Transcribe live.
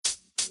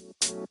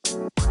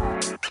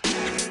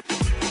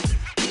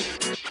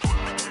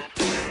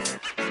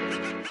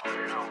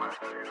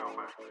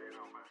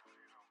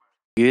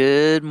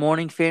Good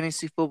morning,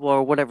 fantasy football,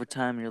 or whatever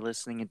time you're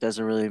listening. It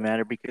doesn't really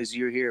matter because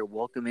you're here.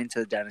 Welcome into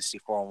the Dynasty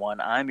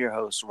 401. I'm your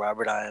host,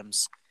 Robert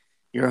Iams,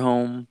 your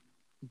home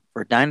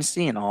for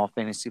Dynasty and all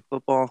fantasy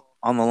football.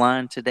 On the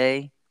line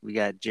today, we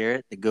got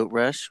Jarrett, the Goat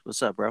Rush.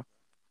 What's up, bro?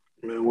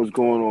 Man, what's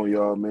going on,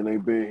 y'all? Man,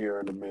 ain't been here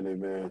in a minute,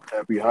 man.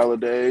 Happy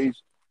holidays.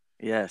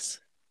 Yes.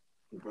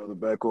 Brother,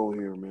 back on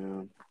here,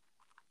 man.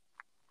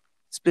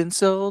 It's been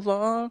so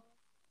long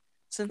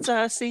since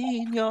I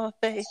seen your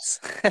face.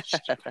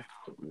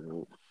 You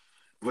know.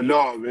 But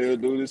no,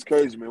 man, dude, it's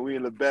crazy, man. We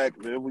in the back,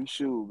 man. We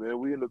shoot, man.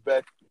 We in the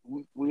back.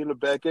 We in the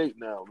back eight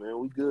now, man.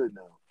 We good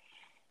now.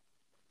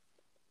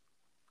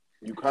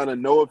 You kind of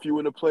know if you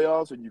in the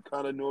playoffs, and you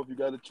kind of know if you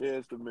got a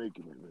chance to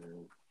making it,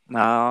 man.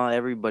 No,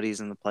 everybody's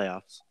in the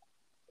playoffs.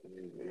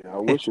 Yeah, I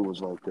wish it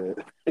was like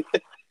that.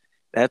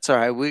 That's all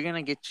right. We're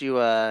gonna get you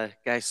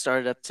guys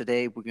started up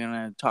today. We're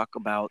gonna talk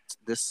about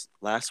this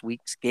last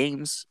week's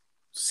games,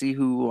 see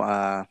who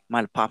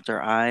might have popped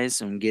our eyes,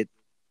 and get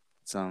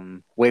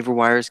some waiver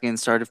wires getting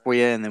started for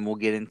you, and then we'll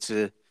get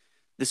into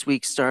this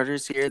week's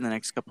starters here in the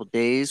next couple of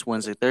days,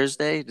 Wednesday,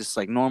 Thursday, just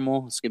like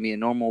normal. It's gonna be a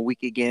normal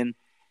week again.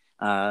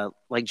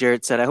 Like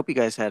Jared said, I hope you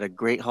guys had a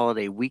great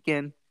holiday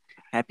weekend.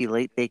 Happy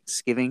late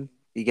Thanksgiving.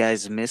 You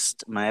guys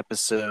missed my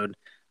episode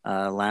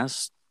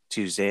last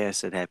Tuesday. I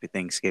said happy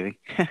Thanksgiving.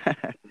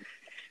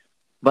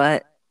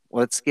 But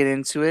let's get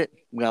into it.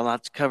 We got a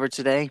lot to cover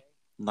today,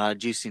 a lot of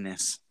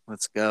juiciness.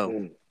 Let's go.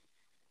 Mm,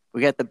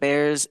 We got the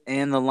Bears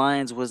and the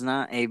Lions. Was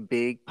not a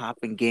big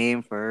popping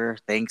game for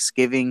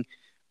Thanksgiving.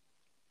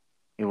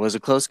 It was a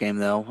close game,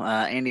 though.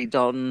 Andy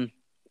Dalton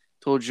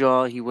told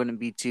y'all he wouldn't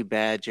be too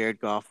bad. Jared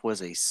Goff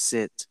was a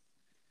sit.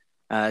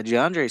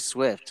 DeAndre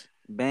Swift,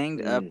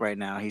 banged up mm. right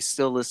now. He's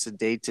still listed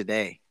day to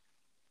day.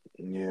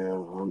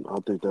 Yeah, I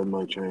think that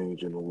might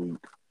change in a week.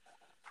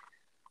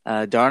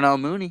 Darnell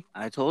Mooney,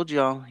 I told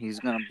y'all he's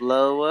going to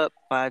blow up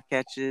 5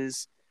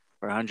 catches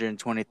for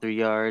 123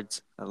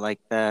 yards. I like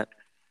that.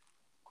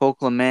 Cole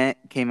Clement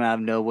came out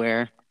of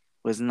nowhere.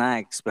 Was not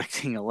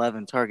expecting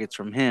 11 targets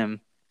from him.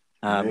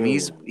 Man,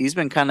 He's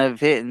been kind of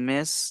hit and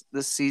miss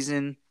this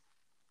season.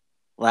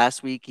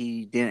 Last week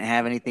he didn't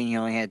have anything. He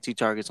only had 2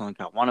 targets, only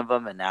caught one of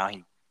them, and now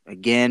he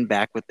again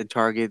back with the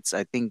targets.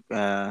 I think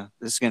this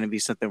is going to be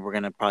something we're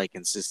going to probably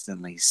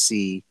consistently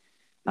see.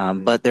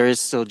 mm. But there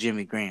is still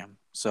Jimmy Graham,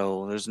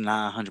 so there's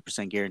not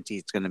 100% guarantee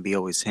it's going to be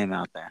always him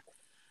out there.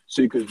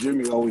 See, because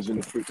Jimmy always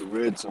in the freaking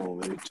red zone,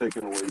 man.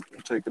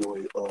 Taking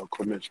away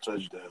Clement's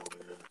touchdown,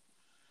 man.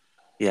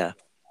 Yeah.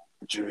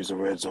 Jimmy's a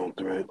red zone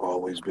threat,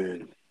 always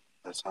been.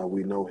 That's how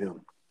we know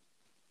him.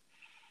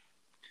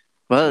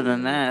 But other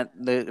than And that,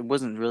 there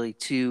wasn't really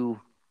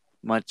too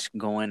much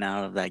going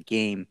out of that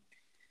game.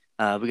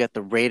 We got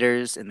the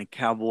Raiders and the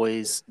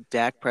Cowboys.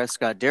 Dak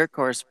Prescott, Derek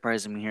Carr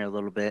surprising me here a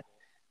little bit.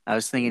 I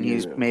was thinking he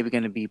was yeah, maybe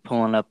going to be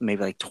pulling up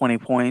maybe like 20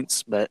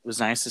 points, but it was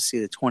nice to see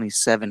the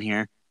 27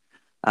 here.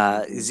 hmm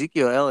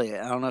Ezekiel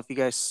Elliott, I don't know if you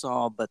guys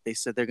saw, but they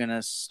said they're going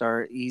to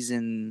start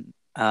easing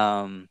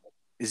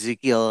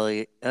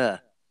Ezekiel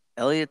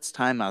Elliott's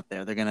time out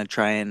there. They're going to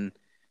try and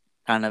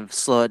kind of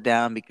slow it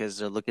down because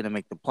they're looking to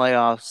make the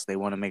playoffs. They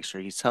want to make sure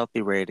he's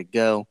healthy, ready to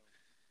go.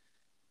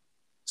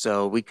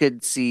 So we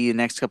could see the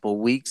next couple of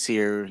weeks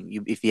here.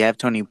 If you have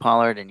Tony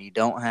Pollard and you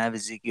don't have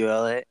Ezekiel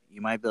Elliott, you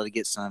might be able to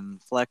get some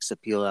flex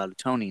appeal out of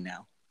Tony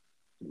now,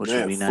 which would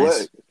man, be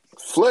nice.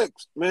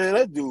 Flex, man,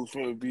 that dude's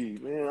gonna be,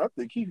 man. I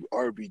think he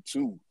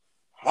RB2,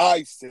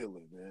 high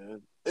ceiling,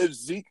 man. If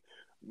Zeke,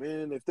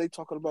 man, if they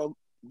talking about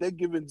they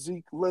giving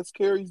Zeke less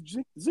carries,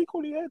 Zeke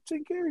only had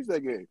 10 carries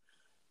that game.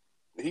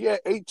 He had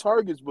 8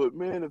 targets, but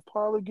man, if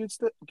Pollard gets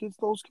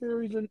those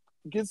carries and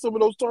gets some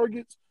of those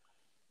targets,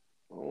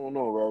 I don't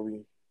know,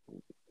 Robbie.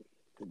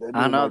 That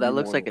I don't dude know. might be That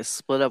looks more like than a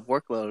split up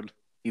workload.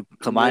 You man.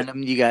 combine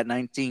them, you got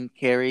 19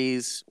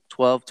 carries,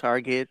 12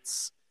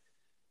 targets.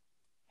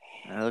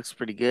 That looks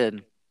pretty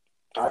good.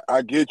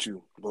 I get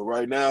you, but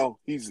right now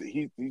he's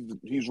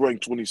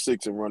ranked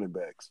 26 in running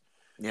backs.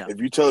 Yeah. If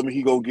you tell me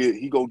he gonna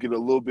get a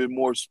little bit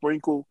more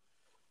sprinkle,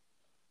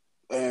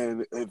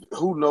 and if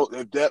who knows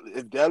if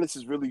Dallas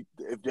really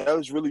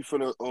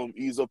finna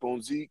ease up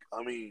on Zeke,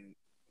 I mean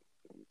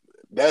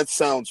that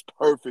sounds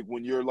perfect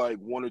when you're like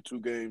 1 or 2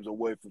 games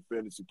away from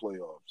fantasy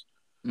playoffs.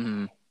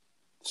 Mm-hmm.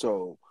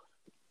 So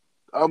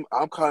I'm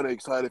kind of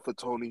excited for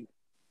Tony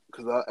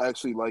because I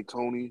actually like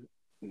Tony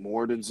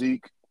more than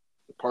Zeke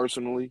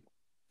personally.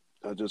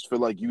 I just feel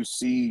like you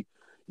see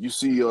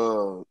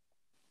I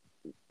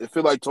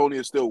feel like Tony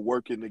is still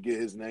working to get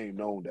his name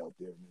known out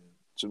there, man.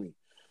 To me,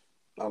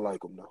 I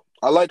like him now.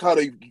 I like how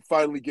they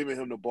finally giving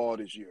him the ball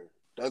this year.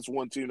 That's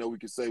one team that we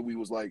could say we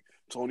was like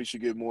Tony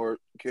should get more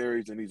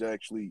carries, and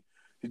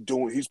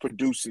he's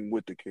producing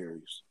with the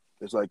carries.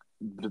 It's like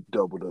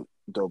double the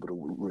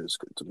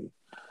risk to me.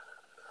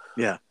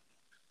 Yeah.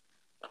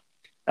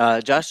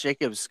 Josh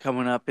Jacobs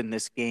coming up in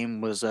this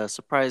game was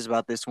surprised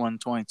about this one.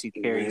 22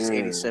 carries, Man,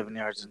 87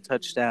 yards and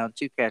touchdown,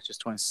 2 catches,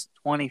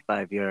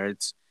 25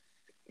 yards.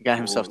 He got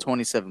himself Oh,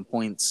 27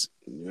 points.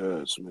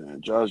 yes,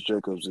 man. Josh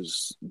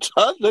Jacobs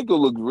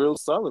looked real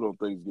solid on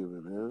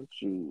Thanksgiving, man.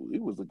 Shoot, he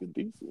was looking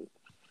decent.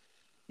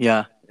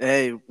 Yeah.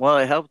 Hey, well,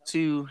 it helped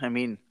too. I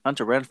mean,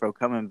 Hunter Renfro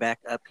coming back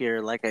up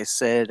here, like I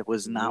said,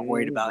 was not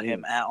worried about Mm-hmm.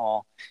 him at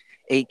all.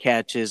 8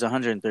 catches,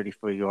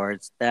 134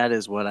 yards. That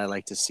is what I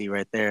like to see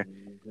right there.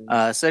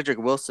 Mm-hmm. Cedric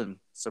Wilson,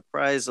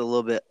 surprised a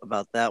little bit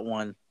about that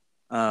one.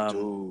 Um,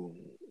 Dude,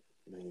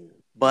 man, yeah,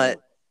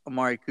 but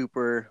Amari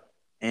Cooper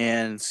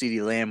and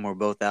CeeDee Lamb were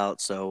both out.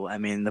 So, I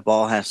mean, the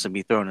ball has to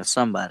be thrown to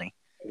somebody.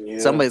 yeah,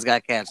 Somebody's got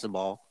to catch the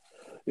ball.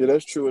 yeah.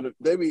 That's true. And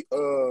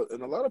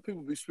and a lot of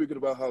people be speaking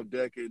about how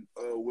Dak and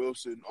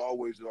Wilson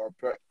always are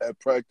at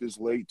practice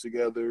late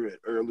together and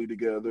early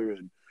together,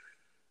 and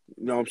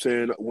you know what I'm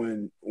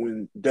saying?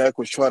 When Dak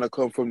was trying to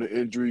come from the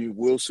injury,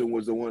 Wilson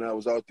was the one that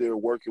was out there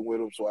working with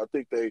him. So I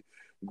think they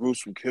grew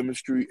some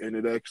chemistry, and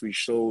it actually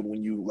showed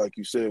when you, like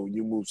you said, when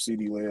you move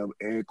CeeDee Lamb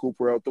and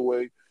Cooper out the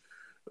way.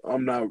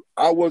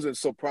 I wasn't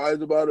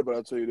surprised about it, but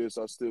I'll tell you this,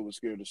 I still was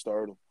scared to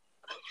start him.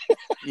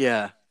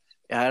 Yeah.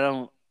 I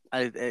don't.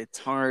 It's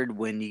hard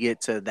when you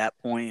get to that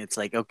point. It's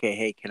like, okay,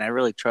 hey, can I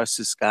really trust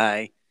this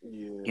guy?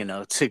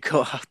 Yeah, To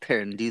go out there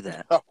and do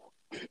that. I,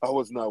 I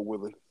was not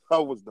willing. I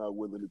was not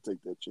willing to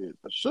take that chance.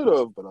 I should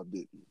have, but I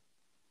didn't.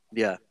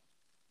 Yeah.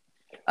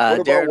 What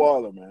about Darren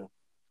Waller, man?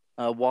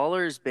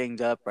 Waller is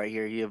banged up right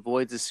here. He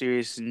avoids a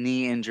serious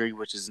knee injury,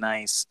 which is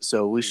nice.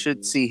 So we should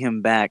Mm-hmm. see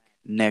him back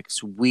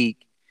next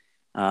week.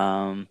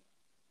 Um,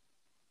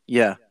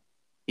 yeah,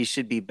 he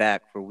should be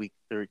back for week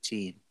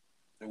 13.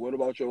 And what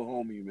about your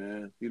homie,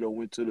 man?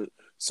 Went to the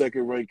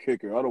second ranked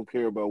kicker. I don't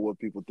care about what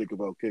people think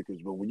about kickers,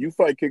 but when you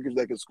fight kickers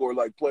that can score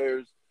like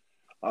players,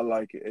 I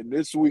like it. And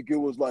this week it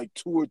was like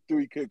two or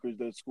three kickers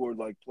that scored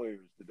like players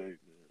today,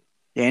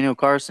 Daniel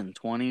Carson,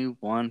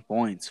 21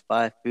 points,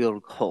 5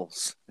 field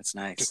goals. That's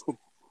nice.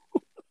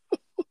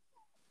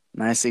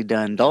 Nicely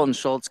done. Dalton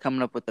Schultz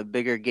coming up with a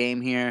bigger game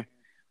here.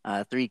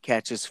 3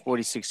 catches,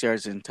 46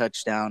 yards, and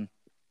touchdown.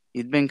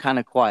 He'd been kind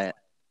of quiet.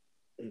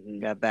 man.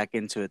 Got back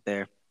into it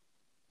there.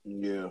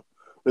 Yeah.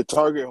 The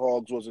target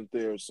hogs wasn't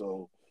there,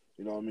 so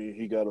what I mean.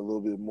 He got a little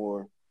bit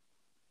more.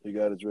 He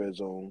got his red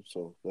zone,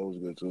 so that was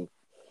good too.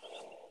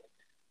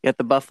 Got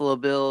the Buffalo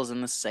Bills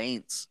and the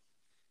Saints.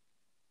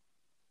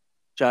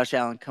 Josh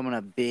Allen coming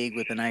up big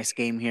with a nice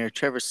game here.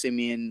 Trevor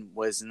Simeon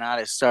was not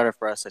a starter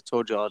for us. I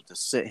told you all to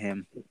sit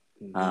him.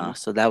 Mm-hmm.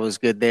 So that was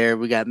good there.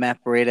 We got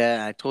Matt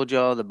Breida. I told you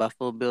all the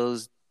Buffalo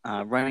Bills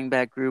running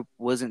back group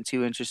wasn't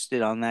too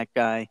interested on that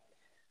guy.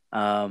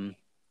 Um,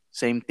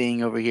 Same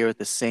thing over here with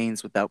the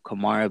Saints without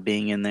Kamara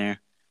being in there. Or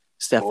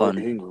Stefan,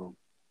 Ingram.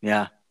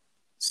 yeah.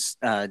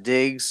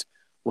 Diggs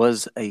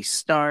was a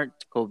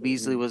start. Cole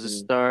Beasley was a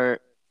Mm-hmm.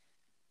 start.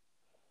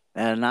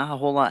 Not a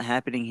whole lot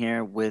happening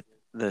here with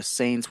the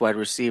Saints wide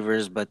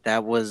receivers, but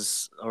that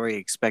was already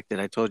expected.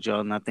 I told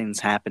y'all nothing's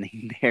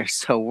happening there,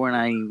 so we're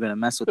not even going to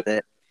mess with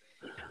it.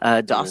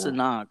 Yeah. Dawson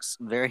Knox,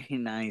 very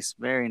nice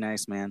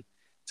man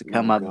to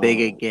come My up big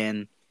God.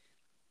 again.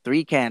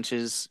 3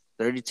 catches,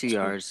 32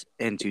 yards,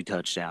 and 2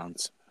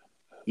 touchdowns.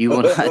 You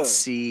will not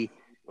see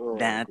Oh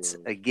that God.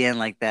 again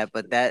like that,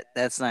 but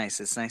that's nice.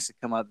 It's nice to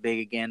come up big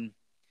again.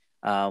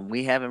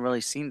 We haven't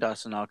really seen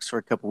Dawson Knox for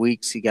a couple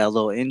weeks. He got a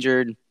little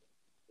injured.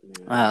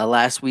 Yeah.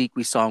 Last week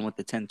we saw him with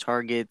the 10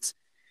 targets.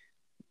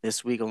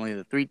 This week only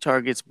the 3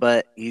 targets,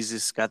 but he's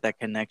just got that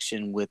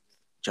connection with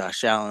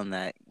Josh Allen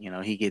that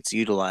he gets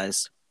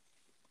utilized.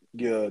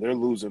 Yeah, they're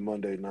losing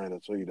Monday night. I'll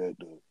tell you that,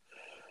 dude.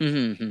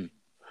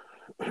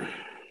 Mm-hmm.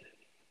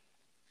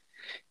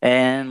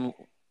 And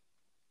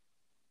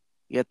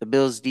you got the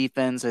Bills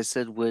defense. I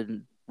said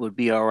would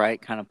be all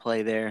right, kind of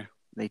play there.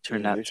 They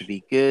turned Yeah, out to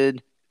be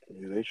good.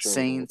 they showed up.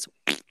 Saints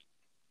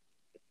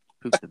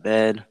poop the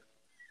bed.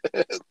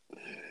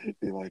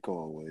 They like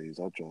always.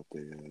 I dropped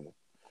their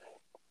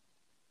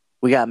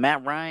We got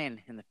Matt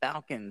Ryan and the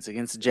Falcons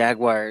against the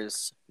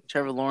Jaguars.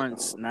 Trevor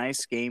Lawrence,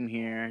 nice game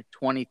here.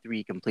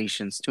 23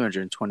 completions,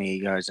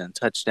 228 yards and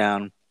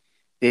touchdown.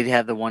 Did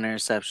have the one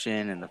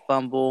interception and the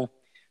fumble,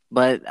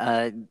 but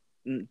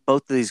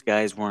both of these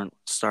guys weren't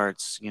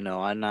starts.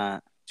 I'm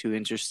not too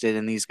interested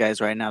in these guys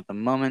right now at the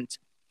moment.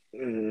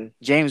 Mm-hmm.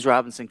 James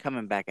Robinson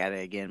coming back at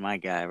it again, my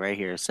guy right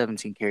here.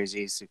 17 carries,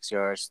 86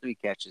 yards, 3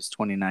 catches,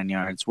 29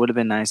 yards. Would have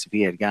been nice if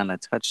he had gotten a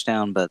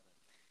touchdown, but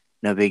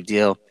no big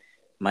deal.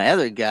 My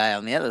other guy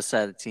on the other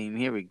side of the team,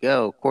 here we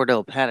go.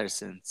 Cordell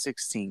Patterson,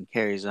 16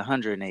 carries,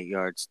 108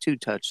 yards, 2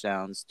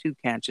 touchdowns, 2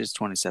 catches,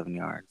 27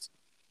 yards.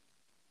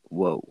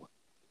 Whoa.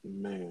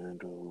 Man,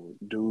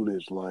 dude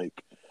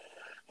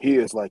he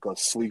is like a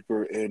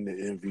sleeper and the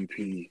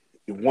MVP.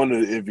 One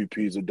of the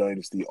MVPs of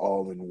Dynasty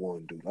all in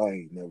one, dude. I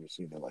ain't never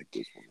seen it like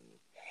this one.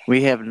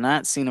 We have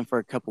not seen him for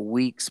a couple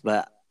weeks,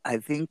 but I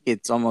think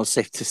it's almost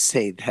safe to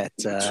say that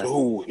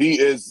Dude, he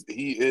is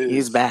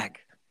he's back.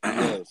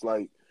 yes,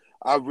 like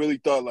I really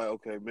thought like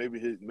okay,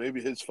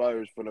 maybe his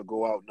fire is gonna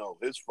go out. No,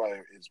 his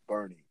fire is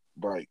burning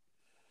bright.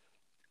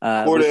 Which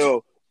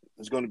Cordell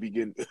is gonna be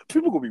getting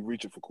people gonna be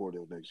reaching for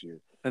Cordell next year.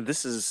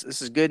 this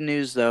is good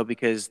news though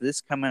because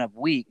this coming up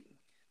week,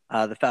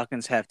 The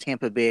Falcons have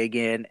Tampa Bay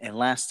again, and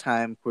last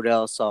time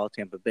Cordell saw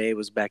Tampa Bay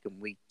was back in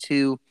week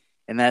 2,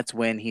 and that's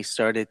when he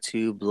started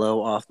to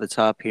blow off the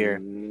top here.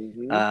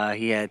 Mm-hmm.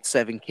 He had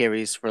 7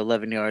 carries for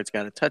 11 yards,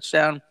 got a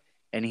touchdown,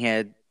 and he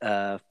had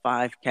 5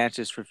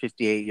 catches for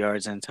 58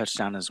 yards and a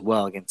touchdown as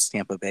well against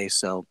Tampa Bay.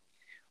 So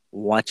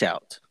watch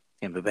out,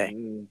 Tampa Bay.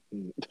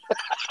 Mm-hmm.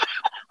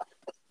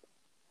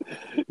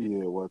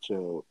 Yeah, watch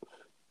out.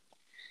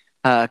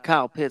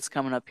 Kyle Pitts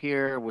coming up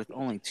here with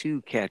only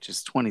 2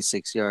 catches,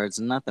 26 yards,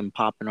 nothing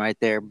popping right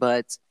there.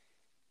 But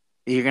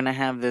you're gonna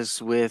have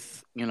this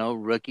with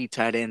rookie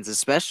tight ends,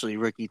 especially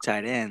rookie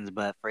tight ends.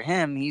 But for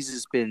him, he's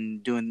just been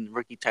doing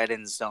rookie tight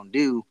ends don't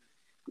do.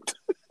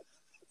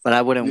 But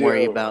I wouldn't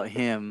worry Yeah, about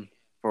him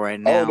for right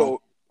oh now. no,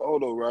 oh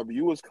no, Robbie,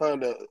 you was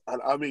kind of.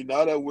 I mean,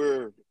 now that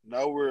we're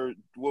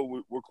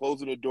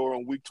closing the door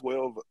on week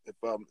 12, if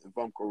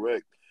I'm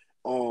correct.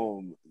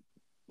 Um,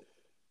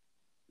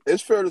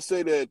 it's fair to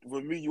say that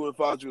when me, you, and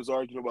Fozzie was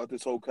arguing about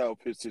this whole Kyle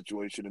Pitts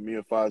situation, and me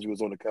and Fozzie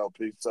was on the Kyle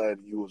Pitts side,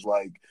 and you was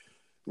like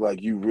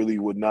you really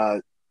would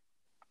not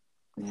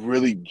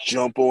really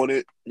jump on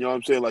it. You know what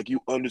I'm saying? Like you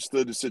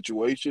understood the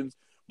situations,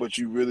 but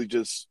you really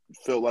just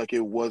felt like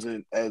it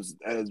wasn't as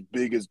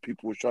big as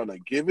people were trying to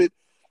give it.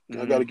 I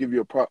got Mm-hmm. to give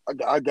you a pro.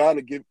 I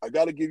gotta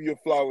give you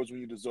flowers when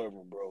you deserve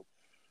them, bro.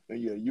 And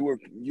yeah, you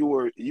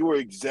were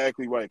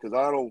exactly right because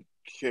I don't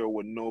care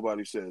what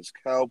nobody says.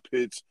 Kyle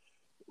Pitts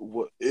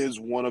is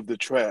one of the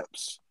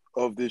traps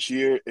of this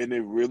year, and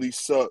it really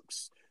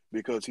sucks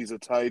because he's a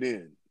tight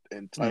end,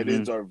 and tight Mm-hmm.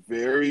 ends are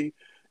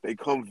they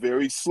come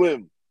very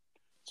slim.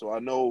 So I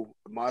know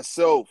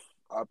myself,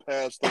 I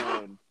passed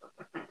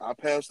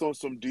on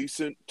some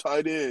decent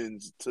tight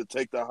ends to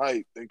take the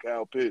hype in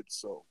Kyle Pitts.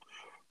 So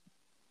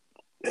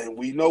and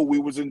we know we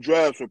was in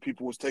drafts where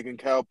people was taking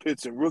Kyle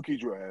Pitts in rookie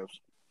drafts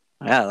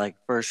Yeah, like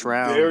first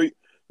round. very,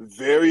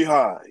 very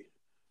high.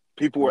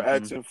 People were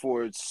Mm-hmm. asking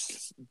for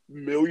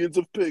millions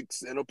of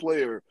picks in a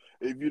player,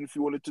 even if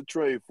you wanted to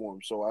trade for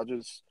him. So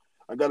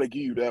I gotta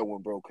give you that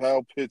one, bro.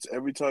 Kyle Pitts.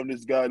 Every time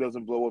this guy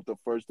doesn't blow up, the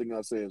first thing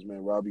I say is,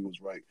 "Man, Robbie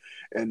was right."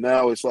 And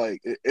now it's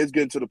like it's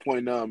getting to the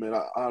point now, man.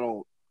 I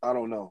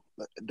don't know.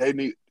 They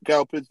need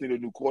Kyle Pitts need a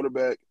new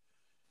quarterback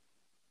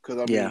because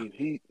I Yeah.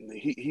 mean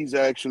he's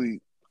actually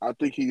I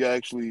think he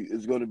actually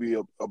is going to be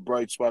a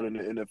bright spot in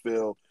the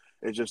NFL.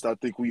 It's just I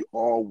think we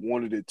all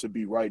wanted it to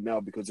be right now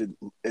because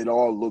it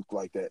all looked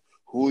like that.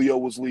 Julio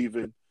was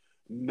leaving.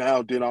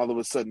 Now then all of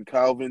a sudden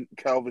Calvin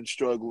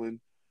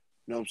struggling.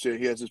 You know what I'm saying?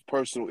 He has his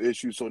personal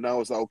issues. So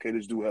now it's like, okay,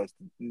 this dude has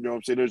you know what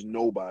I'm saying? There's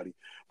nobody.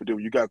 But then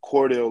you got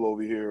Cordell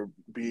over here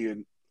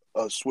being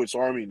a Swiss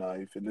Army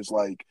knife, and it's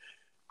like,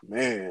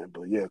 man,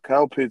 but yeah,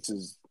 Kyle Pitts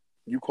is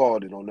you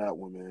called it on that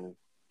one, man.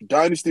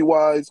 Dynasty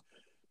wise,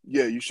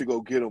 yeah, you should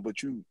go get him,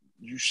 but you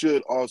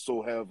should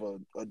also have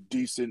a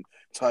decent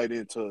tight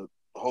end to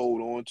hold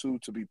on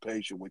to be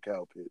patient with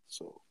Kyle Pitts.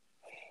 So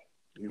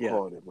you Yeah.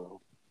 called it, bro.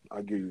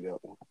 I give you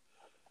that one.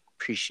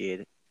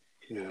 Appreciate it.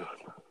 Yeah.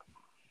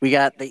 We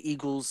got the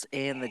Eagles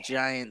and the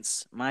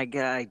Giants. My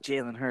guy,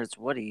 Jalen Hurts,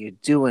 what are you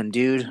doing,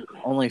 dude?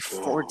 Only Oh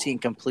 14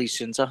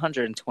 completions,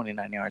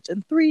 129 yards,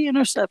 and 3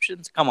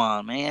 interceptions. Come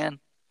on, man.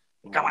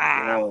 Come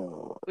my on.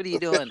 God. What are you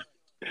doing?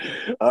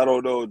 I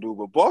don't know, dude,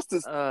 but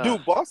Uh,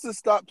 Boston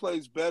stop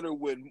plays better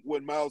when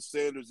Miles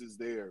Sanders is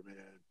there, man.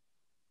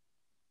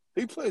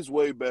 He plays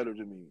way better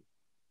than me.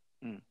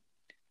 hmm.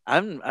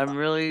 I'm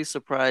really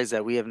surprised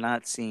that we have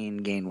not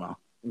seen Gainwell.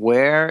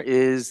 Where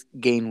is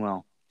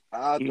Gainwell?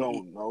 I You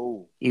don't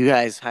know. you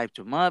guys hyped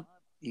him up.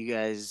 You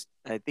guys,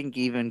 I think,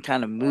 even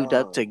kind of moved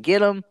up Uh, to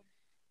get him,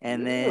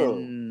 and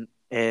yeah.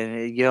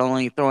 then you're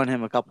only throwing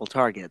him a couple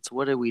targets.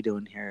 What are we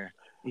doing here,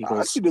 I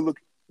Eagles? need to look.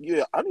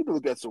 Yeah, I need to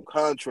look at some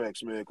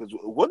contracts, man. Because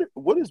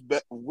where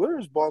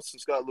is Boston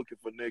Scott looking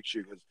for next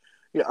year? Because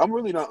yeah, I'm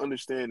really not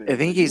understanding I it.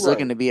 think Because you're he's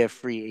looking right. to be a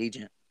free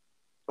agent.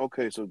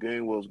 Okay, so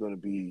Gainwell's going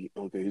to be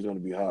okay. He's going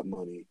to be hot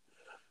money.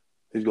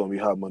 He's going to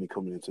be hot money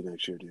coming into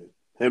next year. Then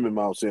him and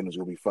Miles Sanders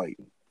going to be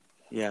fighting.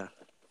 Yeah,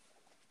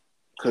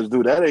 Because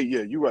dude, that ain't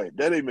yeah. You're right.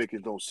 That ain't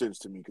making no sense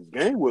to me. Because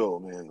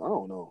Gainwell, man, I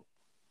don't know.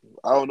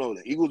 I don't know.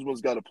 The Eagles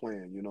must got a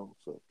plan, you know.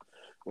 So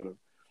whatever.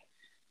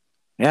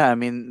 yeah. I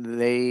mean,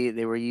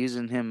 they were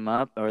using him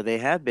up, or they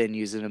have been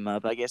using him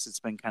up. I guess it's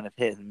been kind of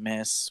hit and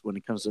miss when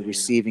it comes to the Yeah.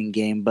 receiving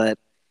game, but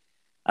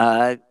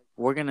uh,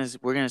 we're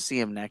gonna see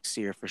him next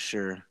year for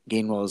sure.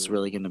 Gainwell is Yeah.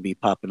 really gonna be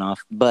popping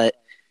off, but.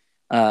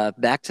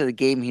 Back to the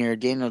game here.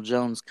 Daniel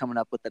Jones coming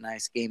up with a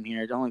nice game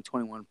here. Only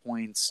 21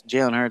 points.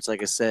 Jalen Hurts,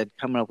 like I said,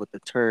 coming up with the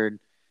turd.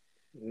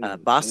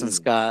 Boston Mm.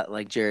 Scott,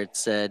 like Jared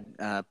said,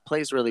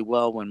 plays really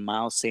well when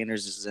Miles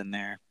Sanders is in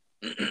there.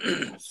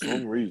 For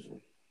some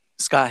reason.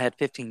 Scott had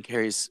 15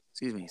 carries,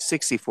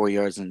 64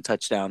 yards and a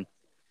touchdown.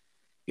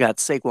 You got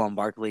Saquon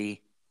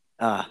Barkley.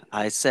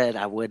 I said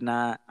I would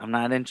not. I'm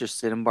not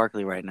interested in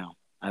Barkley right now.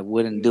 I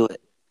wouldn't do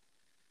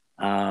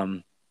Mm.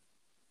 it.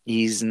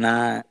 He's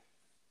not.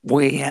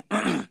 We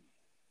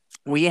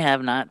we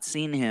have not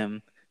seen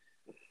him.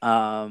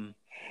 Um,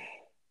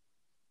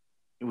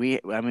 we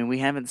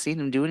haven't seen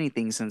him do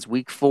anything since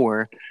week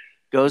 4.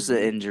 Goes to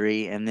Mm-hmm.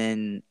 injury, and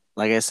then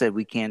like I said,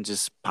 we can't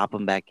just pop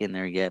him back in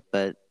there yet.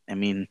 But I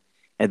mean,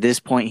 at this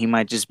point, he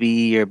might just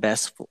be your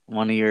best,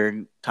 one of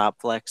your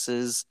top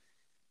flexes,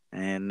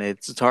 and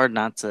it's hard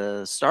not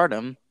to start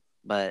him.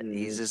 But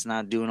he's Mm-hmm. just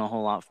not doing a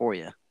whole lot for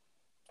you.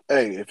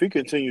 Hey, if he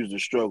continues to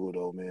struggle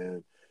though,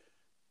 man,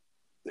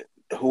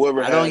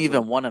 whoever I don't has him,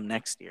 even want him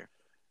next year.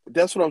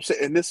 that's what I'm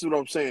saying. And this is what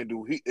I'm saying,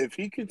 dude. If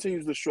he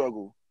continues to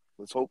struggle,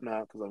 let's hope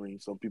not, because I mean,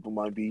 some people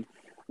might be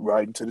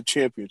riding to the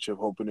championship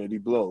hoping that he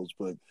blows.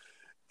 But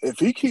if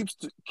he keeps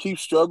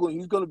struggling,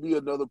 he's going to be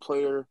another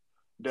player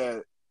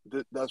that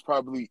that's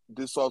probably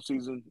this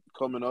offseason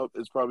coming up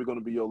is probably going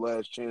to be your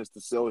last chance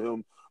to sell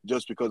him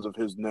just because of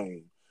his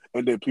name.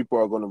 And then people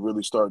are going to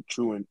really start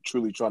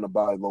truly trying to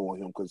buy low on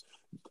him because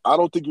I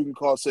don't think you can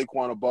call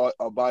Saquon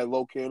a buy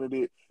low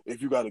candidate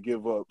if you got to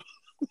give up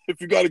if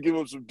you got to give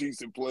up some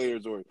decent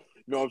players or you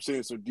know what I'm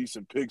saying some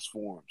decent picks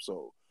for him.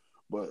 So,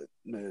 but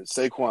man,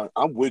 Saquon,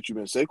 I'm with you,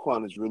 man.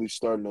 Saquon is really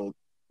starting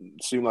to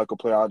seem like a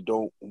player I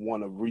don't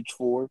want to reach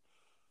for.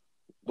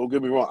 Don't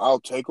get me wrong, I'll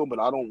take him, but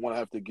I don't want to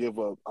have to give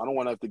up. I don't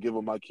want to have to give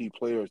up my key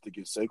players to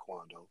get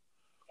Saquon though.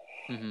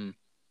 Hmm.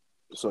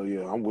 So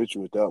yeah, I'm with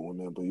you with that one,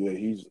 man. But yeah,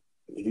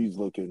 he's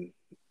looking.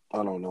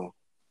 I don't know,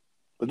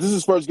 but this is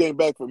his first game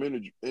back from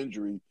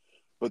injury.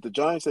 But the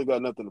Giants ain't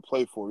got nothing to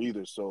play for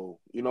either. So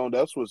you know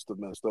that's what's the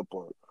messed up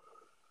part.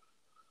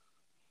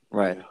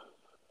 Right. Yeah.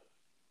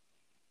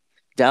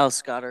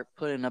 Dallas Goddard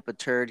putting up a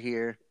turd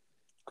here.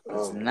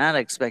 Was Oh not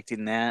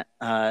expecting that.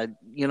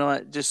 You know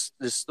what? Just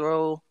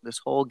throw this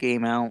whole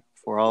game out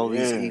for all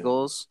these man,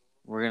 Eagles.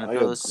 We're gonna I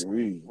throw this.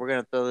 agree. We're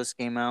gonna throw this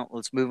game out.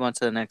 Let's move on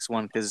to the next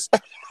one because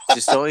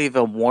just don't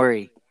even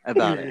worry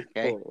about it.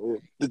 Okay.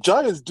 The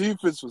Giants'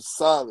 defense was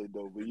solid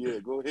though, but yeah,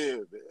 go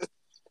ahead,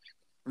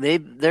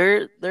 man.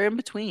 They're in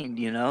between.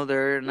 You know,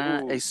 they're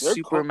not a Dude,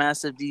 super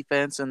massive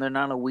defense and they're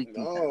not a weak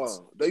defense.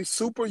 no, they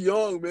super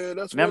young, man.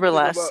 That's one Remember thing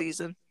last about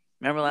season?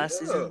 Remember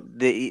last yeah, season?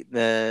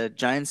 The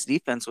Giants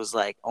defense was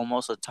like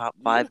almost a top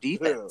yeah, five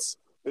defense.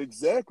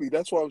 exactly.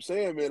 That's what I'm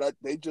saying, man.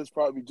 They just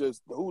probably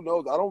just who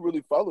knows. I don't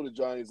really follow the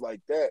Giants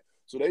like that,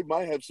 so they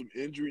might have some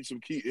injuries, some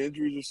key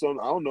injuries or something.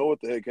 I don't know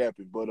what the heck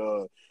happened, but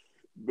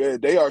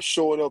man, they are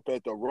showing up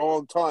at the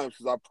wrong times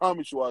because I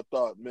promise you, I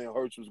thought, man,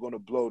 Hurts was going to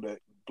blow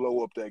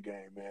up that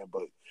game, man.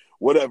 But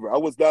whatever, I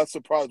was not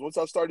surprised once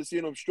I started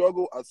seeing them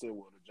struggle. I said,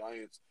 well, the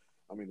Giants.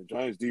 I mean, the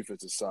Giants'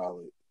 defense is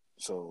solid,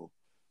 so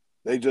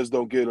they just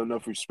don't get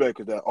enough respect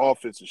because that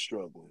offense is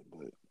struggling.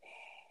 But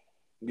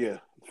yeah,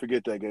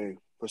 forget that game.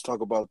 Let's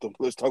talk about them.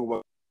 Let's talk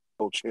about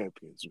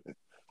champions, man.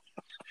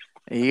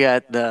 You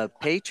got the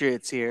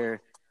Patriots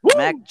here.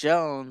 Mac Woo!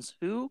 Jones.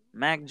 Who?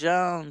 Mac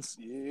Jones.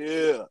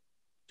 Yeah.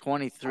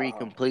 23 Oh,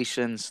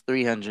 completions,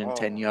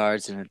 310 oh,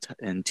 yards,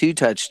 and two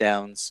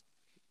touchdowns.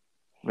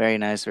 Very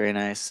nice, very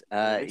nice.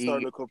 man, they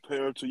started to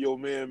compare him to your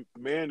man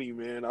Manny,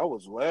 man. I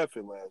was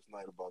laughing last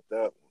night about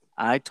that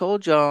I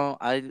told y'all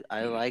I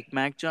like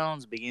Mac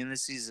Jones beginning of the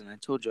season. I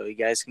told y'all you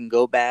guys can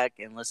go back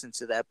and listen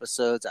to the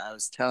episodes. I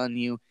was telling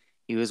you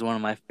he was one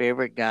of my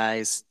favorite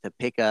guys to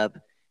pick up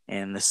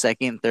in the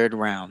second, third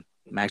round.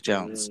 Mac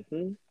Jones,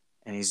 one. Hmm.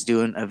 and he's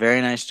doing a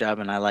very nice job,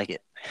 and I like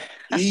it.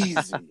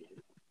 Easy,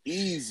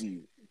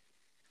 easy.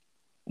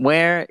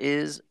 Where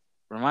is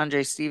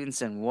Ramondre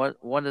Stevenson?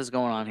 What is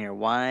going on here?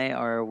 Why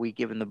are we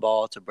giving the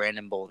ball to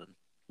Brandon Bolden?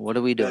 What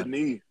are we That doing?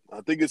 knee.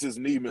 I think it's his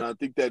knee, man. I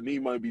think that knee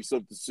might be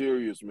something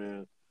serious,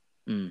 man.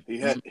 Mm, He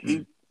had mm,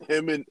 mm. he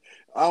him and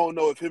I don't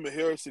know if him and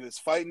Harrison is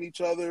fighting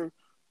each other,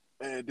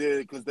 and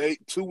then because they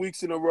 2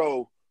 weeks in a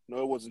row. No,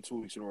 it wasn't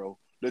 2 weeks in a row.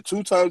 The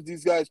two times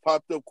these guys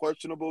popped up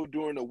questionable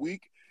during the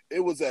week, it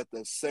was at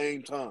the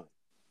same time.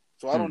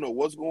 So I don't Mm. know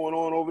what's going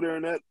on over there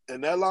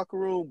in that locker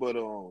room, but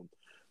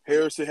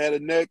Harrison had a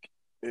neck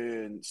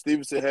and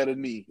Stevenson had a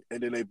knee,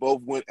 and then they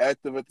both went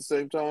active at the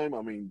same time.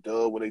 I mean,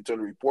 duh, when they turned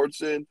the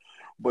reports in,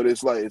 but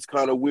it's like it's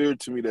kind of weird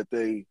to me that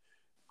they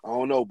I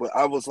don't know, but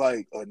I was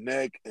like a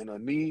neck and a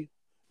knee.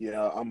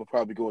 Yeah, I'm gonna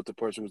probably go with the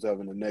person who's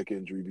having a neck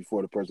injury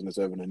before the person that's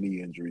having a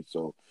knee injury.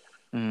 So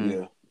Mm.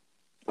 yeah,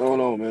 I don't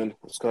know, man.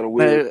 It's kind of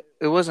But weird.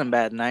 it wasn't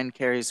bad. 9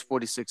 carries,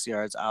 46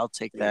 yards. I'll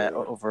take that Yeah,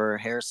 over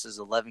Harris's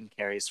 11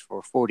 carries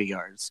for 40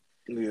 yards.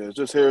 yeah. It's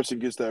just Harrison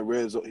gets that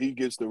red zone. He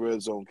gets the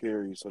red zone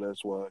carry, so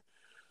that's why.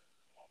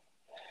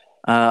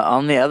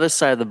 On the other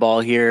side of the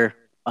ball here,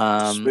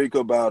 Speak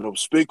about him.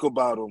 Speak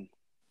about him.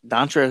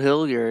 Dontre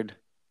Hilliard.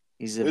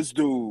 He's a This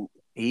dude.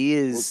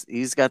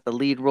 he's got the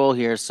lead role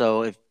here.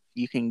 So if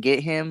you can get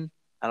him,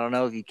 I don't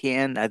know if you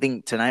can. I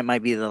think tonight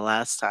might be the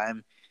last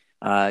time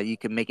you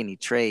can make any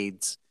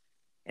trades.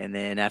 And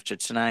then after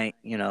tonight,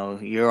 you know,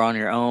 you're on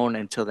your own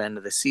until the end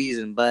of the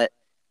season. But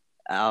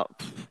I,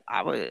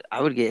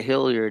 I would get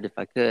Hilliard if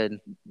I could.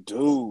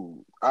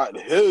 Dude,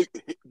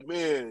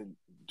 man,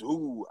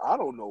 dude. I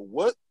don't know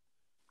what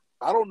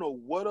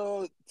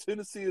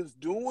Tennessee is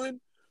doing,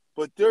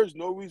 but there's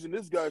no reason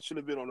this guy should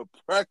have been on the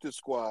practice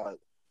squad.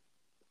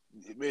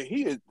 Man,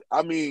 he is.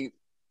 I mean,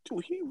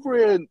 dude, he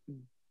ran.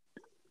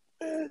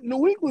 Man,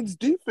 New England's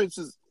defense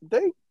is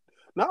they.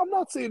 Now I'm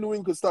not saying New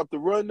England can stop the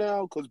run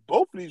now because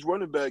both of these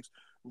running backs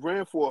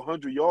ran for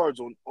 100 yards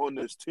on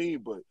this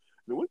team, but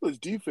New England's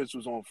defense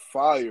was on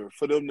fire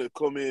for them to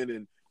come in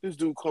and this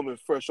dude coming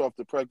fresh off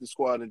the practice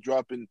squad and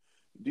dropping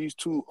these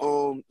two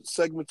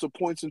segments of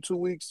points in 2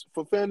 weeks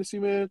for fantasy,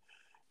 man.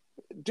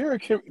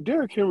 Derrick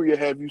Henry will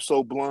have you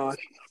so blind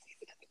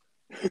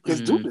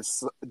because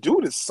Mm,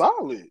 dude is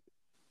solid,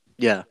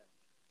 yeah,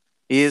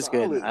 he is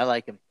good. solid. I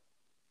like him.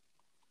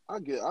 I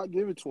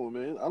give it to him,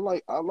 man. I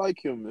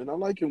like him, and I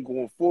like him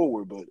going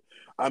forward. But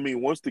I mean,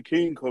 once the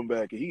King come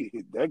back,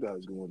 that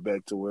guy's going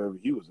back to wherever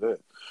he was at.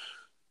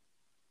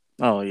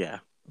 Oh yeah,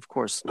 of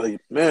course.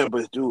 Like man,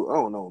 but dude, I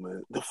don't know,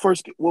 man. The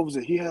first, what was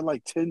it? He had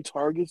like 10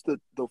 targets the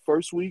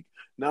first week.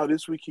 Now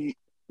this week he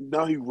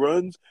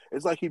runs.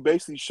 It's like he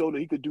basically showed that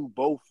he could do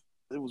both.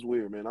 It was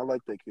weird, man. I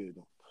like that kid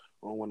though.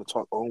 I don't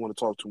want to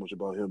talk too much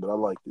about him, but I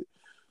liked it.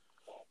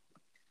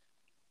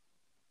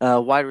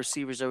 Wide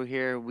receivers over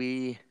here,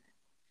 we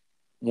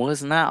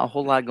was not a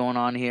whole lot going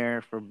on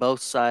here for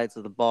both sides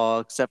of the ball,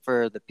 except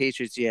for the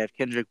Patriots. You have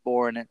Kendrick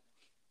Bourne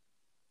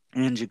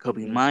and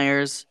Jacoby Hmm.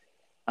 Myers.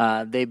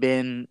 They've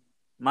been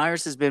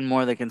Myers has been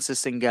more the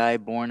consistent guy.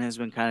 Bourne has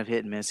been kind of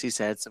hit and miss. He's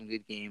had some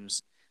good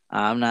games.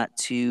 I'm not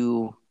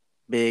too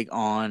big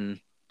on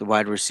the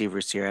wide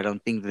receivers here. I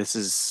don't think this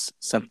is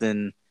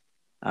something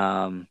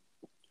um,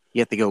 you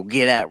have to go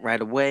get at right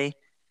away.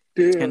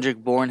 Yeah. Kendrick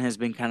Bourne has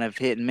been kind of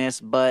hit and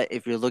miss, but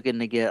if you're looking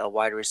to get a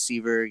wide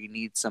receiver, you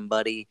need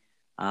somebody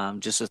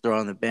just to throw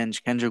on the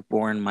bench. Kendrick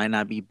Bourne might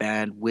not be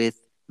bad with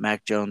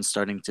Mac Jones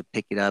starting to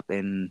pick it up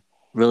and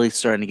really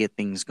starting to get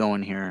things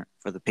going here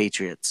for the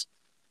Patriots.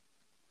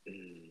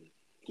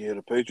 Yeah,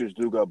 the Patriots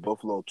do got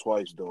Buffalo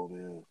twice though,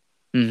 man.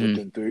 Hmm.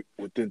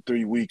 Within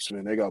 3 weeks,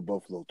 man, they got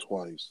Buffalo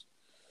twice.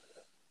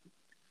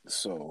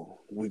 So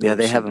we Yeah, gonna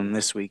they have see. him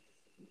this week.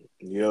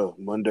 Yeah,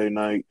 Monday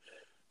night,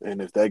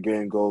 and if that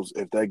game goes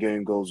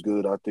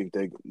good, I think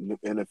they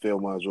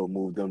NFL might as well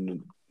move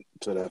them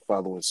to that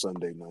following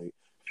Sunday night.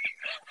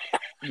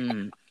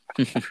 Mm.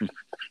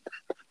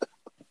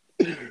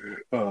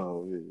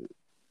 Oh, yeah.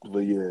 But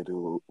yeah,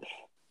 dude,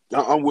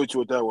 I'm with you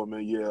with that one,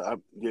 man. Yeah,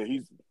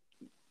 he's.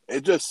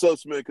 It just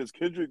sucks, man, because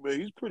Kendrick, man,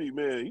 he's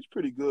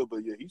pretty good,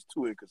 but yeah, he's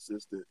too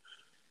inconsistent.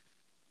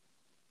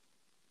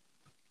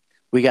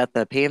 We got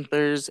the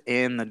Panthers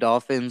and the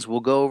Dolphins. We'll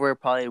go over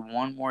probably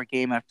one more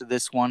game after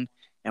this one,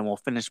 and we'll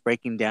finish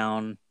breaking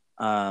down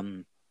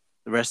the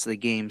rest of the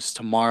games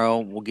tomorrow.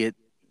 We'll get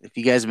if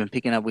you guys have been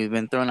picking up, we've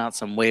been throwing out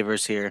some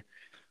waivers here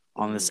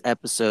on this Mm-hmm.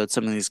 episode.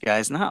 Some of these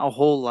guys, not a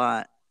whole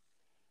lot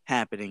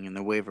happening in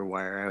the waiver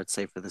wire, I would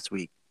say, for this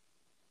week.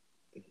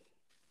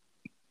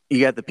 You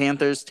got the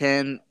Panthers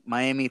 10,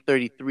 Miami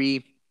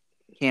 33,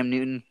 Cam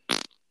Newton,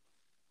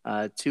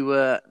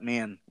 Tua.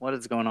 Man, what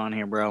is going on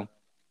here, bro?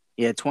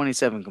 He had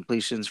 27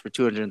 completions for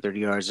 230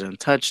 yards and a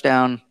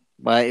touchdown,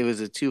 but it was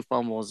the two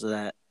fumbles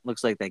that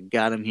looks like that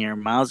got him here.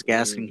 Miles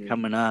Gaskin Mm-hmm.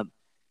 coming up.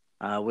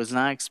 Was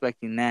not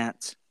expecting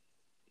that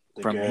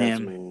The from gas,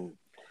 him. man.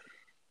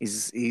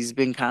 He's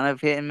been kind of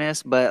hit and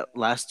miss, but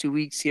last 2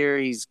 weeks here,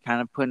 he's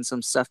kind of putting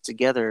some stuff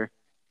together.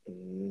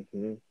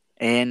 Mm-hmm.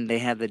 And they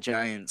have the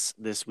Giants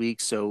this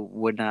week, so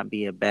would not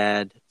be a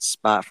bad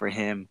spot for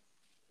him.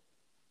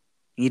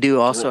 You do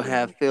also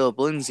have Uh-uh. Philip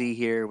Lindsay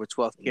here with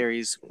 12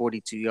 carries,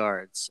 42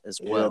 yards as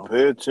Yeah, well.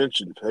 pay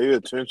attention. Pay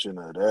attention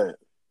to that.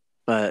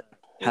 But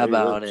how Pay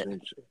about it?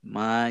 attention.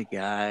 My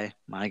guy.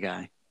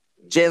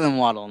 Jalen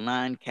Waddle,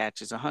 9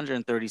 catches,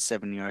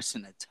 137 yards,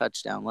 and a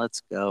touchdown.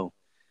 Let's go.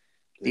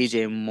 This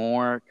DJ dude.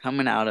 Moore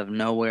coming out of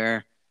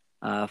nowhere.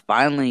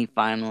 Finally,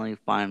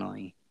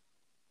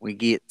 we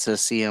get to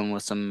see him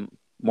with some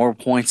more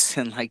points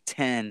than like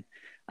 10.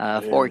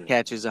 Four Yeah.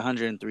 catches,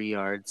 103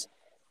 yards.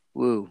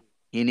 Woo.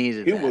 He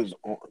needed He that. was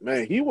on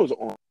man, he was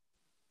on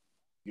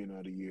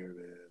of the year,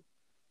 man.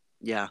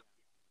 Yeah.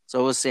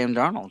 So was Sam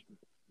Darnold.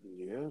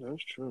 Yeah,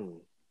 that's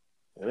true.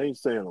 It ain't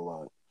saying a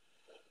lot.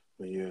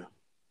 But yeah.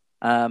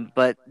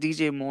 But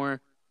DJ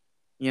Moore,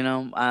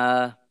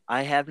 I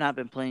have not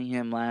been playing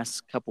him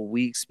last couple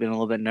weeks. Been a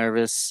little bit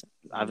nervous.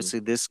 Mm-hmm. Obviously,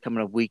 this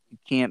coming up week you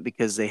can't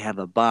because they have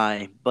a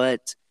bye,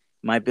 but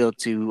might be able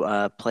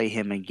to play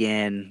him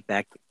again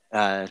back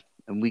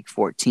in week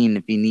 14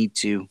 if you need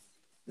to.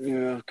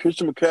 Yeah.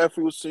 Christian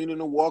McCaffrey was seen in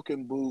a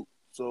walking boot.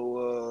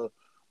 So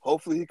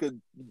hopefully he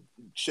could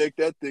shake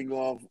that thing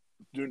off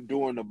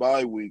during the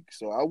bye week.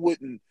 So I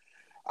wouldn't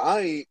I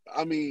ain't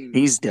I mean,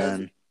 He's as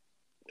done.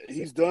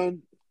 he's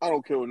done. I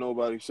don't care what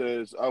nobody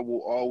says. I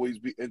will always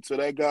be until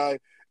that guy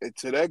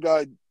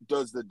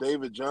does the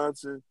David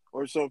Johnson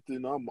or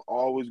something. I'm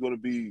always going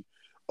to be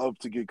up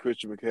to get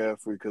Christian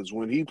McCaffrey because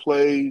when he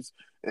plays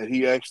and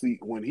he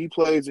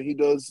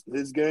does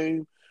his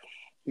game,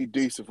 he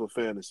decent for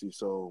fantasy.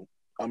 So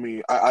I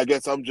mean, I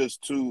guess I'm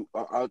just too.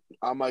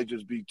 I might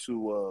just be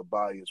too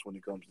biased when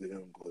it comes to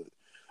him, but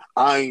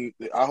I ain't.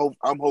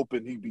 I'm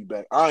hoping he be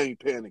back. I ain't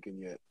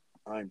panicking yet.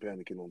 I ain't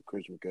panicking on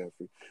Chris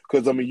McCaffrey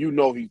because I mean,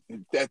 he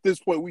at this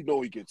point we know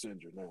he gets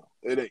injured now.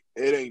 It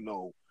ain't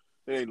no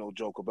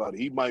joke about it.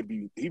 He might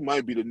be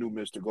the new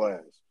Mister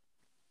Glass.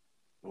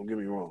 Don't get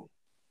me wrong.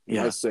 I'm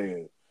Yeah. not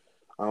saying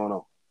I don't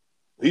know.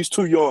 He's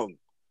too young.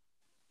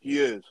 He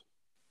is,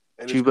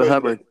 and it's Chuba crazy that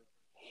Hubbard.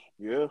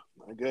 yeah,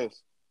 I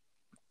guess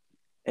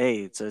Hey,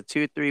 it's a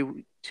 2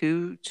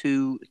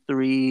 to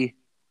 3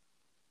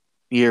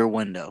 year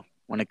window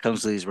when it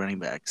comes to these running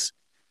backs,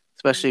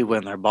 especially Yep.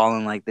 when they're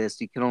balling like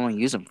this. You can only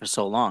use them for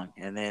so long,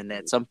 and then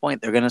at some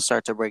point they're going to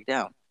start to break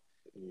down.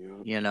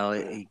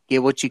 Yep.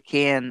 Get what you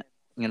can.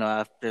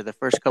 After the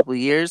first couple of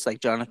years, like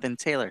Jonathan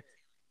Taylor,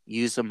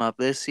 use them up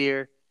this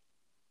year,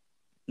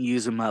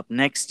 use them up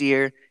next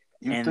year,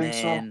 You and think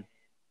so?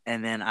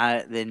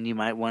 then you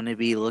might want to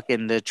be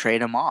looking to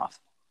trade them off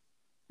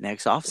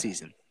next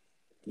offseason.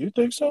 You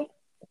think so?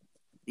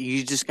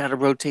 You just got to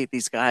rotate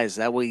these guys.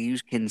 That way you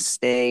can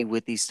stay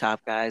with these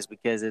top guys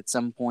because at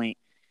some point,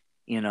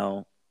 you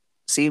know,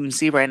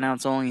 CMC right now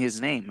it's only his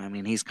name. I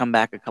mean, he's come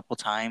back a couple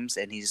times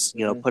and he's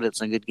Hmm. put up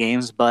some good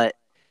games, but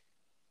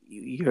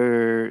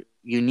you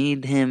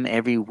need him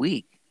every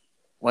week.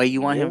 Why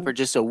you want him Yeah, for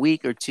just a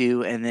week or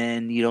two, and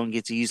then you don't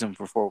get to use him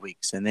for 4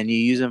 weeks, and then you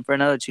use him for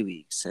another 2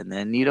 weeks, and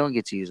then you don't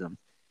get to use him.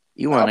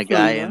 You I want a feel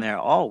guy you, in man. there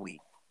all week.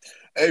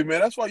 Hey,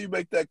 man, that's why you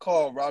make that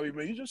call, Robbie.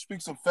 Man, you just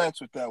speak some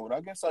facts with that one. I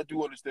guess I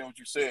do understand what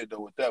you said though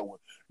with that one,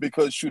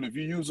 because shoot, if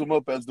you use them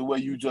up as the way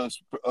you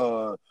just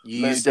You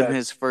laid used him that,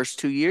 his first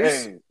 2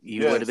 years, hey,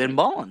 you would have yes, been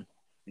balling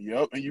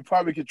yep, and you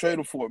probably could trade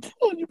him for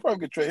you probably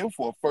could trade him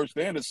for a first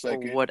and a for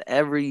second.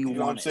 whatever you You know what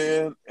I'm wanted.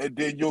 saying? And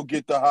then you'll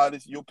get the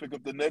hottest. You'll pick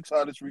up the next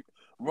hottest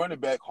running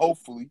back,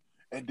 hopefully,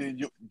 and then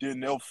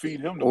they'll feed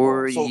him the ball.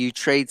 Or So you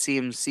trade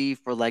CMC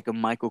for like a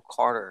Michael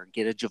Carter,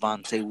 get a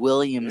Javante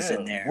Williams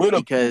in yeah, there with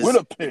because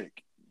a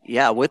pick.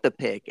 yeah, with a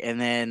pick, and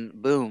then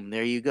boom,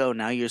 there you go.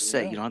 Now you're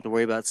set. Yeah, You don't have to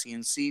worry about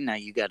CMC. Now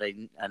you got a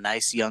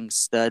nice young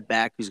stud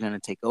back who's going to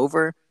take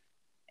over,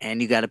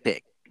 and you got a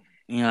pick.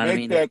 You know what I make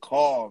mean? that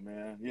call,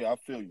 man. Yeah, I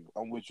feel you.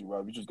 I'm with you,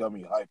 Rob. You just got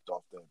me hyped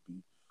off that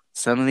beat.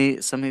 Some of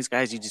these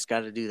guys, you just got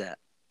to do that.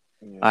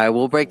 All Yeah, right, I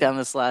we'll break feel down you.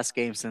 this last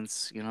game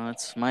since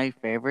it's my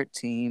favorite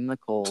team, the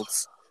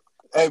Colts.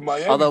 Hey,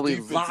 Miami's Although we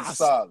defense is lost,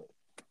 solid.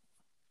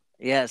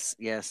 yes,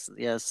 yes,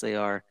 yes, they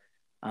are.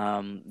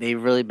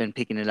 They've really been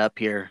picking it up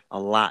here a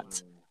lot.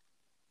 Mm,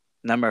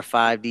 Number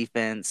five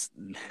defense.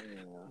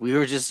 We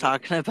were just yeah.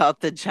 talking about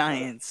the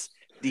Giants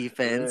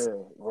defense. Yeah,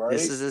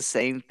 This right? is the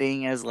same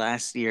thing as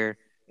last year.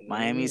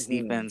 Miami's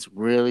Mm-hmm. defense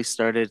really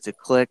started to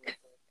click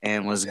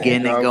and was They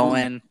getting it got Rue.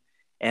 going.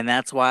 And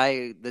that's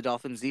why the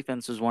Dolphins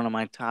defense was one of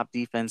my top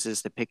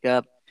defenses to pick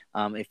up.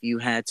 If you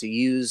had to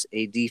use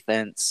a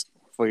defense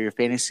for your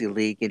fantasy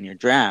league in your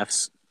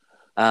drafts,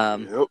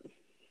 um, Yep.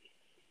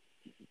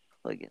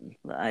 plug in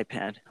the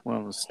iPad. One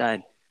almost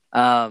died.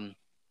 Um,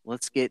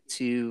 let's get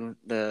to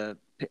the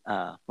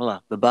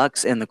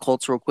Bucks and the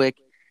Colts real quick,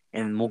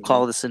 and we'll Mm-hmm.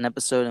 call this an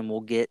episode, and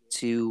we'll get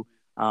to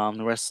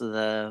the rest of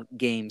the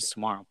games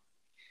tomorrow.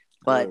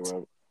 Go ahead, But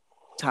Rob.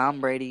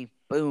 Tom Brady,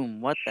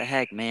 boom! What the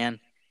heck, man?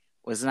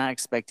 Was not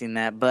expecting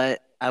that,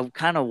 but I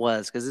kind of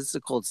was because it's the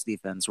Colts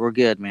defense. We're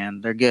good, man.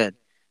 They're good.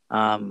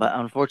 But Mm.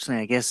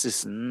 unfortunately, I guess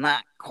it's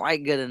not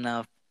quite good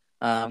enough.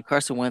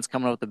 Carson Wentz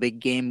coming up with a big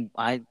game.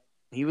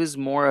 He was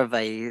more of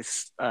a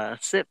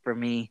sit for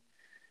me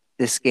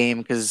this game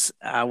because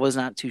I was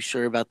not too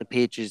sure about the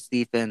Patriots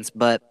defense,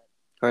 but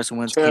Carson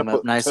Wentz came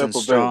up nice and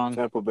strong.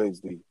 Tampa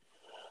Bay's D.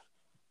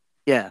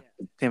 Yeah,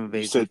 Tampa You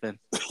Bay's said defense.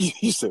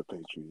 you said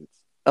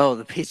Patriots. Oh,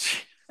 the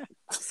Patriots.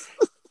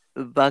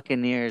 The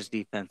Buccaneers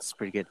defense is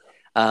pretty good.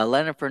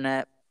 Leonard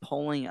Fournette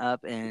pulling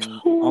up and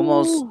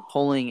almost Ooh,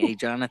 pulling a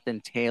Jonathan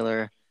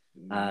Taylor,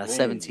 man,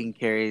 17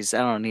 carries. I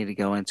don't need to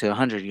go into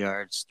 100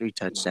 yards, three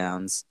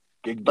touchdowns,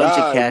 good bunch of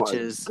guy, my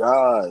catches.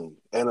 guy,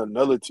 and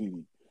another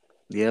TD.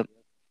 Yep.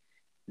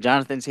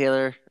 Jonathan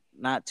Taylor,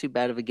 not too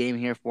bad of a game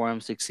here for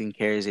him. 16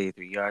 carries,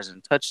 83 yards, and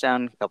a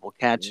touchdown, a couple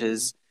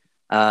catches.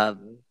 Uh,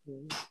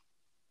 Mm-hmm.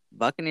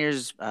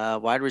 Buccaneers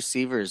wide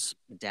receivers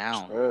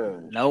down,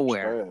 Trash,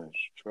 nowhere,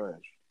 trash, trash.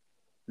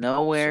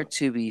 nowhere So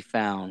to be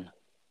found.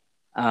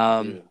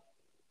 Um, yeah.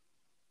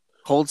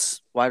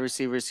 Colts wide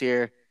receivers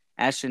here.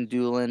 Ashton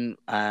Doolin.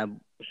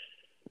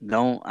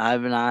 Don't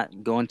I'm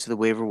not going to the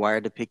waiver wire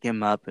to pick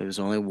him up. It was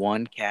only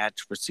one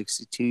catch for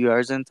 62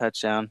 yards and a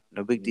touchdown.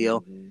 No big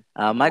deal.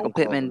 Mm-hmm. Michael Home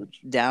Pittman coverage.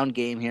 down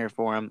game here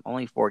for him.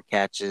 Only four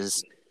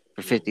catches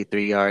for Yeah.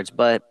 53 yards,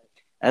 but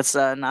that's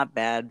not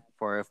bad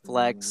for a Mm-hmm.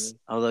 flex.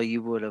 Although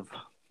you would have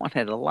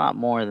wanted a lot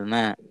more than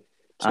that.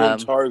 10 Um,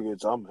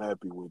 targets. I'm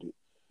happy with it.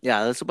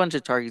 yeah, that's a bunch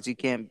of targets. You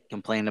can't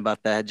complain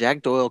about that.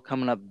 Jack Doyle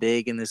coming up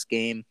big in this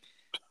game.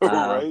 Uh,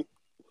 Right?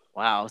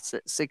 Wow,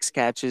 six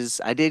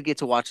catches. I did get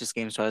to watch this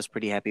game, so I was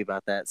pretty happy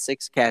about that.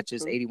 Six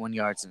catches, Okay. 81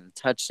 yards, and a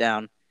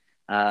touchdown.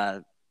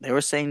 They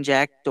were saying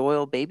Jack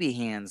Doyle baby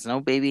hands. No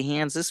baby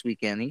hands this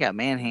weekend. He got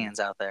man hands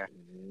out there.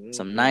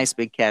 Some Mm-hmm. nice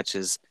big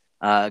catches.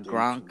 Gronk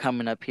Definitely.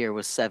 coming up here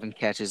with seven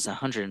catches,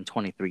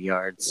 123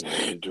 yards.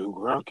 Dude,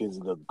 Gronk is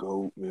the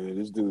GOAT, man.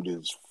 This dude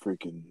is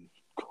freaking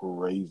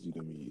crazy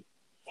to me.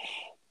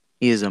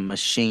 He is a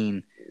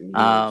machine. Yes,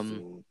 Um,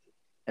 dude.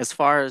 as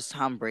far as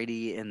Tom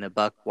Brady and the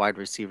Buck wide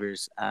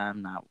receivers,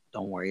 I'm not.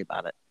 Don't worry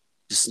about it.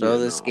 Just throw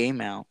Yeah, this no. game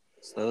out.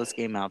 Just throw this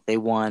game out. They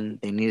won.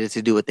 They needed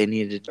to do what they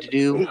needed to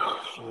do,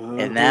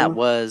 and that Uh-huh.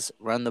 was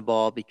run the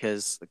ball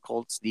because the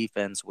Colts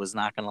defense was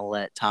not going to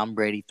let Tom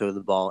Brady throw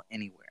the ball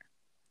anywhere.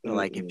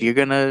 Like if Mm-mm. you're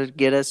gonna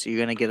get us, you're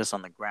gonna get us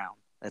on the ground.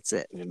 That's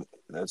it. And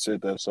that's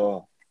it. That's all.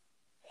 All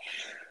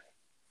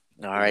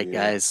But right, yeah.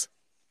 guys.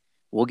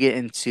 We'll get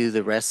into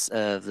the rest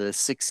of the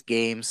 6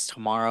 games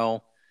tomorrow.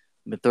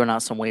 I've been throwing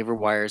out some waiver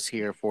wires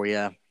here for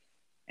you,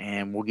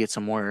 and we'll get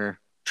some more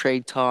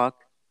trade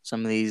talk,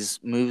 some of these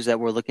moves that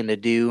we're looking to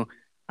do,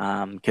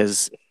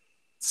 because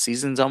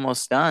season's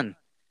almost done.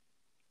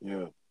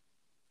 Yeah.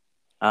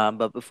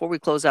 But before we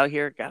close out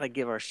here, got to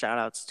give our shout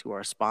outs to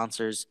our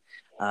sponsors,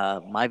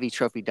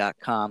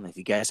 myvtrophy.com. If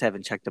you guys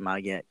haven't checked them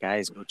out yet,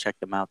 guys, go check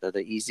them out. They're the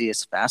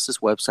easiest,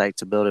 fastest website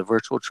to build a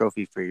virtual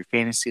trophy for your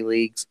fantasy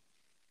leagues.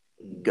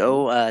 Hmm.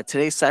 Go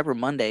today's Cyber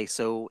Monday,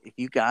 so if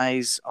you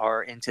guys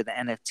are into the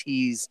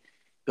NFTs,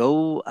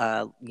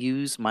 go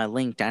use my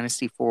link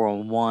Dynasty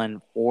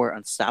 401 for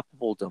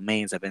Unstoppable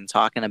Domains. I've been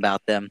talking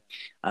about them.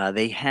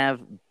 They have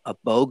a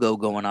BOGO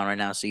going on right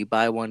now, so you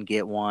buy one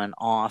get one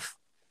off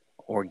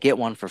or get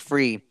one for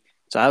free.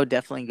 So I would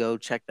definitely go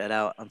check that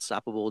out,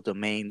 Unstoppable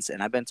Domains.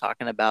 And I've been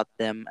talking about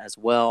them as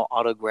well,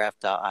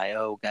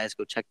 autograph.io. Guys,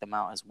 go check them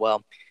out as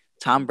well.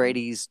 Tom Hmm.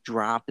 Brady's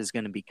drop is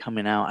going to be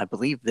coming out, I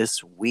believe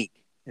this week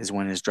is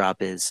when his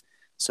drop is.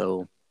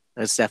 So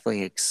that's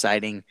definitely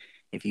exciting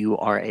if you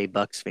are a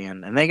Bucks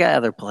fan. And they got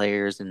other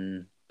players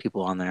and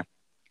people on there.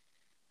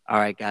 All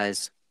right,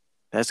 guys.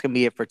 That's gonna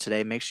be it for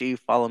today. Make sure you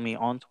follow me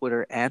on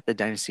Twitter at the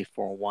Dynasty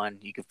 401.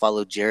 You can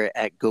follow Jarrett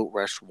at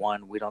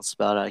GoatRush1. We don't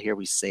spell it out here,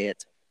 we say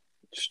it.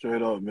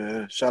 Straight up,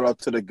 man. Shout out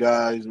to the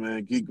guys,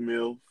 man. Geek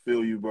Mill,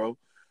 feel you, bro.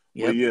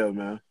 But Yep. yeah,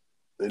 man.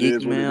 It Geek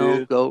is what it Mill,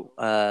 is. Goat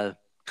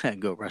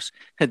Goat Rush.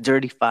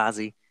 Dirty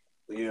Fozzie.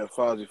 Yeah,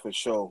 Fozzie for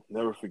sure.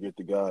 Never forget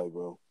the guy,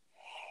 bro.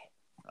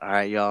 All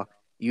right, y'all.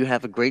 You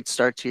have a great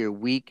start to your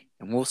week,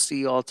 and we'll see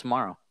you all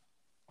tomorrow.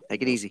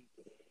 Take it Yep. easy.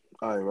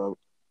 All right, Rob.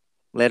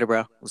 Later,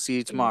 bro. We'll see you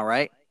Yeah, tomorrow,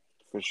 right?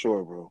 for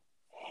sure, bro.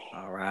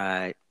 All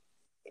right.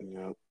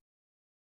 Yeah.